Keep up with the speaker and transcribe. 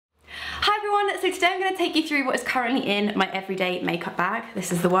so today I'm going to take you through what is currently in my everyday makeup bag.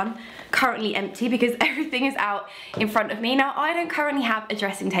 This is the one, currently empty because everything is out in front of me. Now, I don't currently have a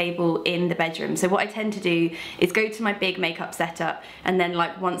dressing table in the bedroom, so what I tend to do is go to my big makeup setup and then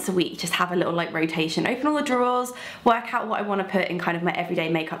like once a week just have a little like rotation, open all the drawers, work out what I want to put in kind of my everyday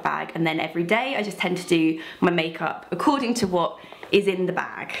makeup bag, and then every day I just tend to do my makeup according to what is in the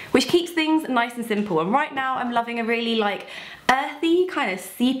bag, which keeps things nice and simple. And right now I'm loving a really like earthy, kind of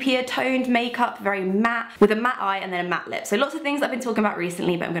sepia toned makeup, very matte, with a matte eye and then a matte lip. So lots of things I've been talking about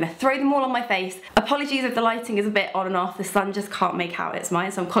recently, but I'm gonna throw them all on my face. Apologies if the lighting is a bit on and off, the sun just can't make out it's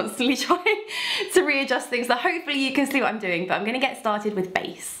mine, so I'm constantly trying to readjust things, so hopefully you can see what I'm doing, but I'm gonna get started with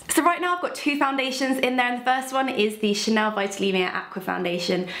base. So right now I've got two foundations in there, and the first one is the Chanel Vitalumiere Aqua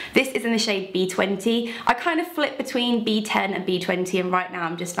Foundation. This is in the shade B20. I kind of flip between B10 and B20, and right now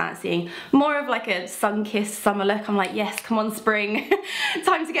I'm just fancying more of like a sun-kissed summer look. I'm like, yes, come on spring,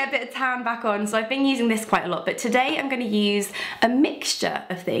 time to get a bit of tan back on. So I've been using this quite a lot, but today I'm going to use a mixture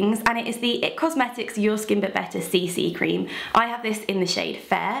of things, and it is the IT Cosmetics Your Skin But Better CC Cream. I have this in the shade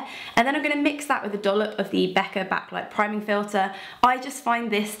Fair, and then I'm going to mix that with a dollop of the Becca Backlight Priming Filter. I just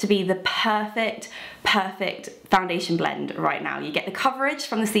find this to be the perfect foundation blend right now. You get the coverage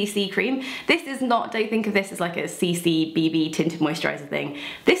from the CC cream. This is not, don't think of this as like a CC BB tinted moisturizer thing.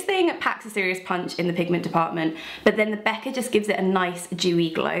 This thing packs a serious punch in the pigment department, but then the Becca just gives it a nice dewy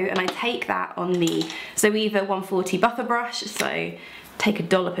glow, and I take that on the SAYYYY 140 buffer brush, so take a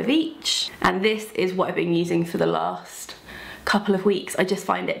dollop of each, and this is what I've been using for the last couple of weeks. I just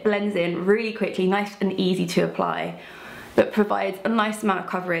find it blends in really quickly, nice and easy to apply, but provides a nice amount of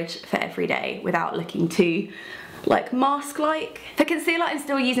coverage for every day without looking too like mask-like. For concealer, I'm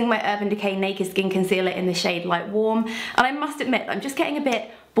still using my Urban Decay Naked Skin Concealer in the shade Light Warm, and I must admit I'm just getting a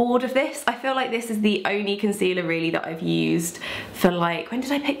bit bored of this. I feel like this is the only concealer really that I've used for like, when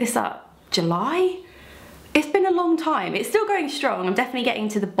did I pick this up? July? It's been a long time. It's still going strong. I'm definitely getting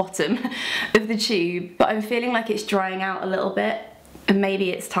to the bottom of the tube, but I'm feeling like it's drying out a little bit, and maybe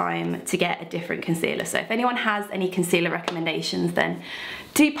it's time to get a different concealer. So if anyone has any concealer recommendations, then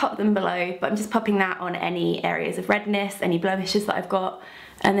do pop them below, but I'm just popping that on any areas of redness, any blemishes that I've got,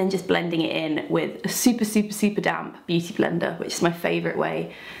 and then just blending it in with a super damp beauty blender, which is my favourite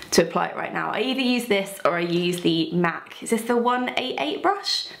way to apply it right now. I either use this or I use the MAC, is this the 188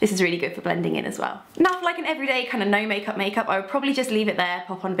 brush? This is really good for blending in as well. Now for like an everyday kind of no makeup, I would probably just leave it there,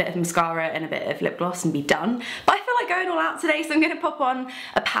 pop on a bit of mascara and a bit of lip gloss and be done. But I feel like going all out today, so I'm going to pop on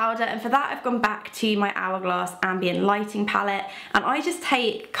a powder, and for that I've gone back to my Hourglass Ambient Lighting palette, and I just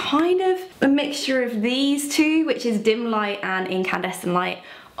take kind of a mixture of these two, which is Dim Light and Incandescent Light,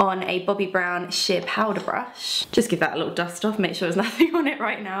 on a Bobbi Brown sheer powder brush. Just give that a little dust off, make sure there's nothing on it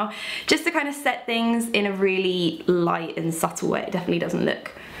right now, just to kind of set things in a really light and subtle way. It definitely doesn't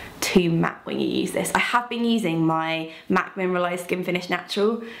look too matte when you use this. I have been using my MAC Mineralized Skin Finish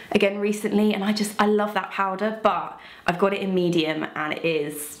Natural again recently, and I love that powder, but I've got it in medium and it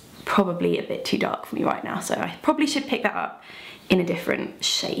is probably a bit too dark for me right now, so I probably should pick that up in a different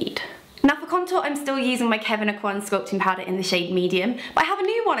shade. Now for contour, I'm still using my Kevyn Aucoin Sculpting Powder in the shade Medium, but I have a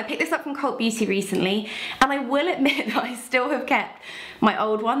new one. I picked this up from Cult Beauty recently, and I will admit that I still have kept my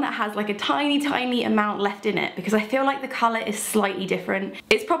old one that has like a tiny amount left in it, because I feel like the colour is slightly different.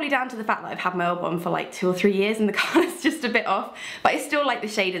 It's probably down to the fact that I've had my old one for like 2 or 3 years and the colour's just a bit off, but I still like the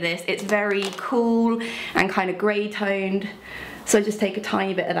shade of this. It's very cool and kind of grey toned. So I just take a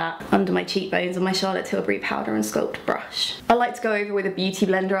tiny bit of that under my cheekbones on my Charlotte Tilbury powder and sculpt brush. I like to go over with a beauty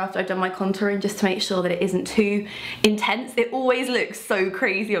blender after I've done my contouring, just to make sure that it isn't too intense. It always looks so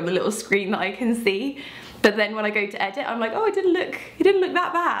crazy on the little screen that I can see, but then when I go to edit, I'm like, oh, it didn't look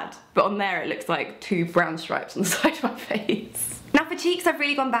that bad. But on there it looks like 2 brown stripes on the side of my face. Now for cheeks, I've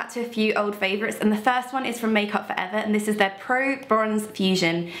really gone back to a few old favourites, and the first one is from Makeup Forever, and this is their Pro Bronze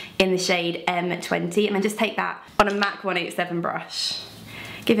Fusion in the shade M20, and I just take that on a MAC 187 brush,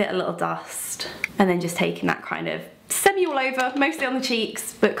 give it a little dust, and then just taking that kind of semi all over, mostly on the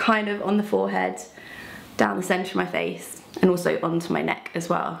cheeks, but kind of on the forehead, down the centre of my face, and also onto my neck as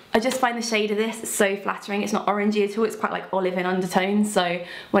well. I just find the shade of this so flattering. It's not orangey at all, it's quite like olive in undertone, so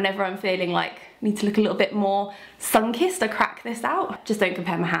whenever I'm feeling like I need to look a little bit more sun-kissed, I crack this out. Just don't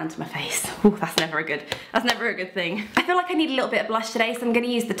compare my hand to my face. Ooh, that's never a good thing. I feel like I need a little bit of blush today, so I'm going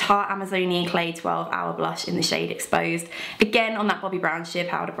to use the Tarte Amazonian Clay 12 Hour Blush in the shade Exposed. Again, on that Bobbi Brown sheer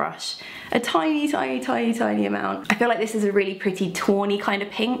powder brush. A tiny amount. I feel like this is a really pretty tawny kind of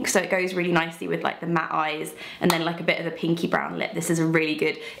pink, so it goes really nicely with like the matte eyes, and then like a bit of a pinky brown lip, this is a really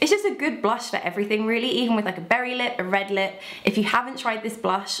good, it's just a good blush for everything really, even with like a berry lip, a red lip. If you haven't tried this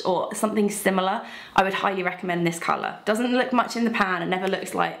blush or something similar, I would highly recommend this colour. Doesn't look much in the pan and never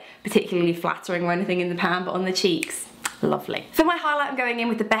looks like particularly flattering or anything in the pan, but on the cheeks, lovely. For my highlight, I'm going in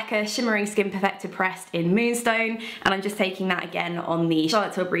with the Becca Shimmering Skin Perfector Pressed in Moonstone, and I'm just taking that again on the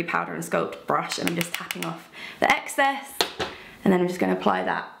Charlotte Tilbury Powder and Sculpt brush, and I'm just tapping off the excess, and then I'm just going to apply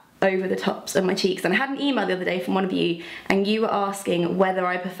that over the tops of my cheeks. And I had an email the other day from one of you, and you were asking whether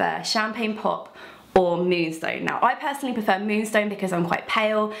I prefer Champagne Pop or Moonstone. Now, I personally prefer Moonstone because I'm quite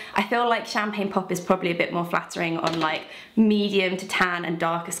pale. I feel like Champagne Pop is probably a bit more flattering on like medium to tan and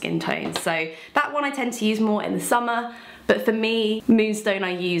darker skin tones. So that one I tend to use more in the summer. But for me, Moonstone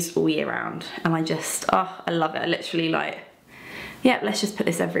I use all year round, and I just, oh, I love it. I literally like, yeah, let's just put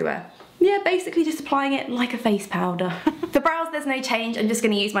this everywhere. Yeah, basically just applying it like a face powder. For brows, there's no change. I'm just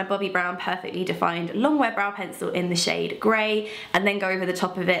going to use my Bobbi Brown Perfectly Defined Long Wear Brow Pencil in the shade Grey, and then go over the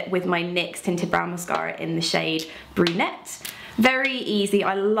top of it with my NYX Tinted Brow Mascara in the shade Brunette. Very easy.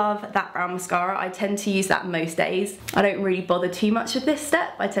 I love that brown mascara. I tend to use that most days. I don't really bother too much with this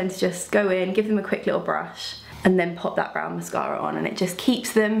step. I tend to just go in, give them a quick little brush, and then pop that brown mascara on, and it just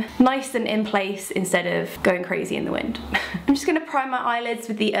keeps them nice and in place instead of going crazy in the wind. I'm just gonna prime my eyelids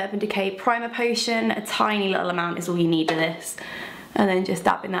with the Urban Decay Primer Potion. A tiny little amount is all you need for this. And then just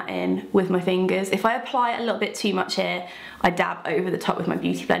dabbing that in with my fingers. If I apply a little bit too much here, I dab over the top with my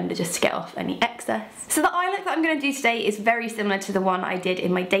beauty blender just to get off any excess. So the eye look that I'm going to do today is very similar to the one I did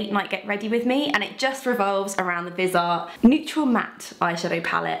in my date night Get Ready With Me, and it just revolves around the VisArt Neutral Matte eyeshadow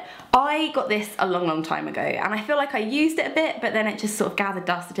palette. I got this a long time ago, and I feel like I used it a bit, but then it just sort of gathered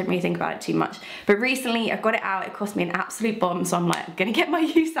dust. I didn't really think about it too much. But recently I've got it out, it cost me an absolute bomb, so I'm like, I'm gonna get my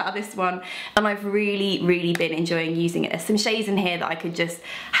use out of this one, and I've really been enjoying using it. There's some shades in here that I could just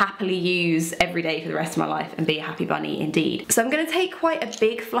happily use every day for the rest of my life and be a happy bunny indeed. So I'm gonna take quite a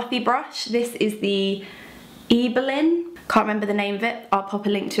big fluffy brush. This is the Ebelin. Can't remember the name of it, I'll pop a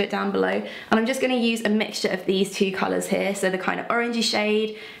link to it down below. And I'm just going to use a mixture of these two colours here, so the kind of orangey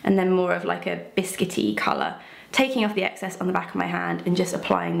shade and then more of like a biscuity colour. Taking off the excess on the back of my hand and just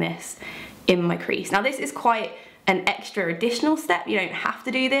applying this in my crease. Now this is quite an extra additional step, you don't have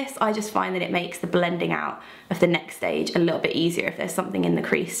to do this, I just find that it makes the blending out of the next stage a little bit easier if there's something in the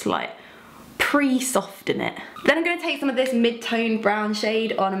crease to like pre-soften it. Then I'm going to take some of this mid-tone brown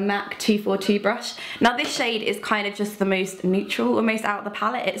shade on a MAC 242 brush. Now this shade is kind of just the most neutral, almost out of the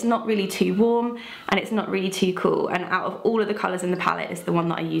palette. It's not really too warm and it's not really too cool, and out of all of the colours in the palette it's the one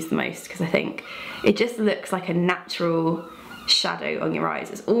that I use the most because I think it just looks like a natural shadow on your eyes.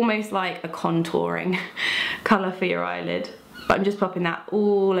 It's almost like a contouring colour for your eyelid. But I'm just popping that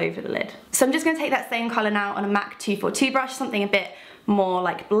all over the lid. So I'm just going to take that same colour now on a MAC 242 brush, something a bit more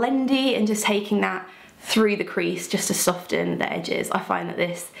like blendy, and just taking that through the crease just to soften the edges. I find that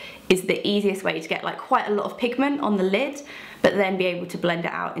this is the easiest way to get like quite a lot of pigment on the lid, but then be able to blend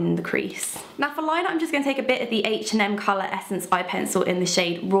it out in the crease. Now for liner, I'm just going to take a bit of the H&M Colour Essence Eye Pencil in the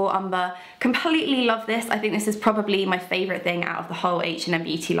shade Raw Umber. Completely love this. I think this is probably my favourite thing out of the whole H&M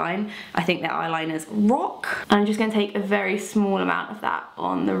beauty line. I think their eyeliners rock. I'm just going to take a very small amount of that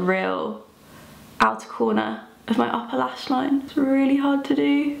on the real outer corner of my upper lash line. It's really hard to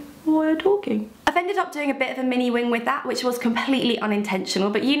do while you're talking. I've ended up doing a bit of a mini wing with that, which was completely unintentional,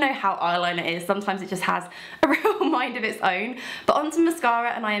 but you know how eyeliner is, sometimes it just has a real mind of its own. But onto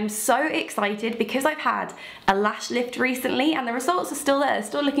mascara, and I am so excited because I've had a lash lift recently and the results are still there. They're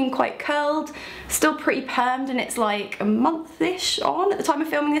still looking quite curled, still pretty permed, and it's like a month-ish on at the time of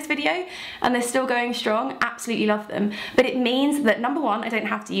filming this video, and they're still going strong. Absolutely love them. But it means that number one, I don't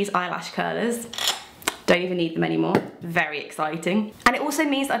have to use eyelash curlers. Don't even need them anymore. Very exciting. And it also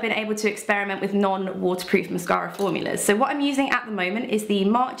means I've been able to experiment with non-waterproof mascara formulas. So what I'm using at the moment is the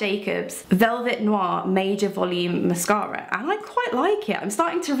Marc Jacobs Velvet Noir Major Volume Mascara, and I quite like it. I'm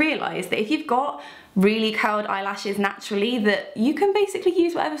starting to realise that if you've got really curled eyelashes naturally, that you can basically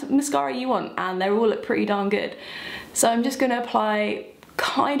use whatever mascara you want and they all look pretty darn good. So I'm just going to apply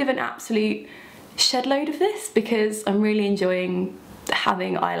kind of an absolute shed load of this because I'm really enjoying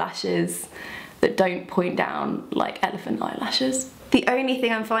having eyelashes that don't point down like elephant eyelashes. The only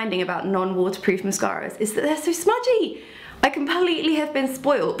thing I'm finding about non-waterproof mascaras is that they're so smudgy. I completely have been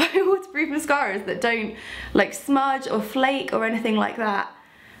spoiled by waterproof mascaras that don't like smudge or flake or anything like that.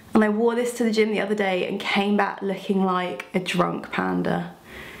 And I wore this to the gym the other day and came back looking like a drunk panda.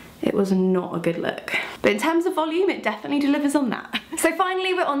 It was not a good look. But in terms of volume, it definitely delivers on that. So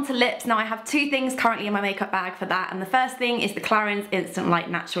finally, we're on to lips. Now I have two things currently in my makeup bag for that, and the first thing is the Clarins Instant Light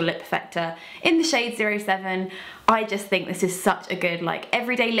Natural Lip Perfector in the shade 07. I just think this is such a good, like,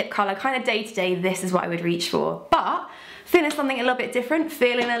 everyday lip colour, kind of day to day, this is what I would reach for. But feeling something a little bit different,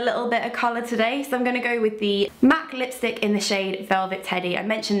 feeling a little bit of colour today, so I'm going to go with the MAC lipstick in the shade Velvet Teddy. I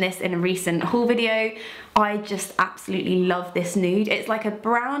mentioned this in a recent haul video. I just absolutely love this nude. It's like a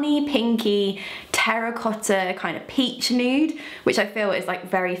browny, pinky, terracotta kind of peach nude, which I feel is like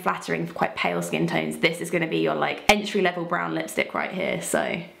very flattering for quite pale skin tones. This is going to be your like entry-level brown lipstick right here,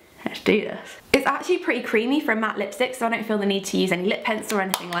 so let's do this. It's actually pretty creamy for a matte lipstick, so I don't feel the need to use any lip pencil or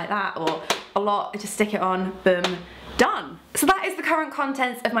anything like that, or a lot. I just stick it on, boom, done. So that is the current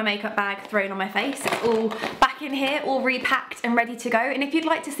contents of my makeup bag thrown on my face. It's all back in here, all repacked and ready to go. And if you'd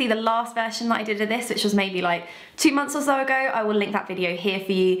like to see the last version that I did of this, which was maybe like 2 months or so ago, I will link that video here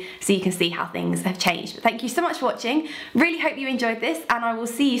for you so you can see how things have changed. But thank you so much for watching. Really hope you enjoyed this, and I will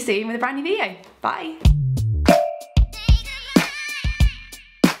see you soon with a brand new video. Bye.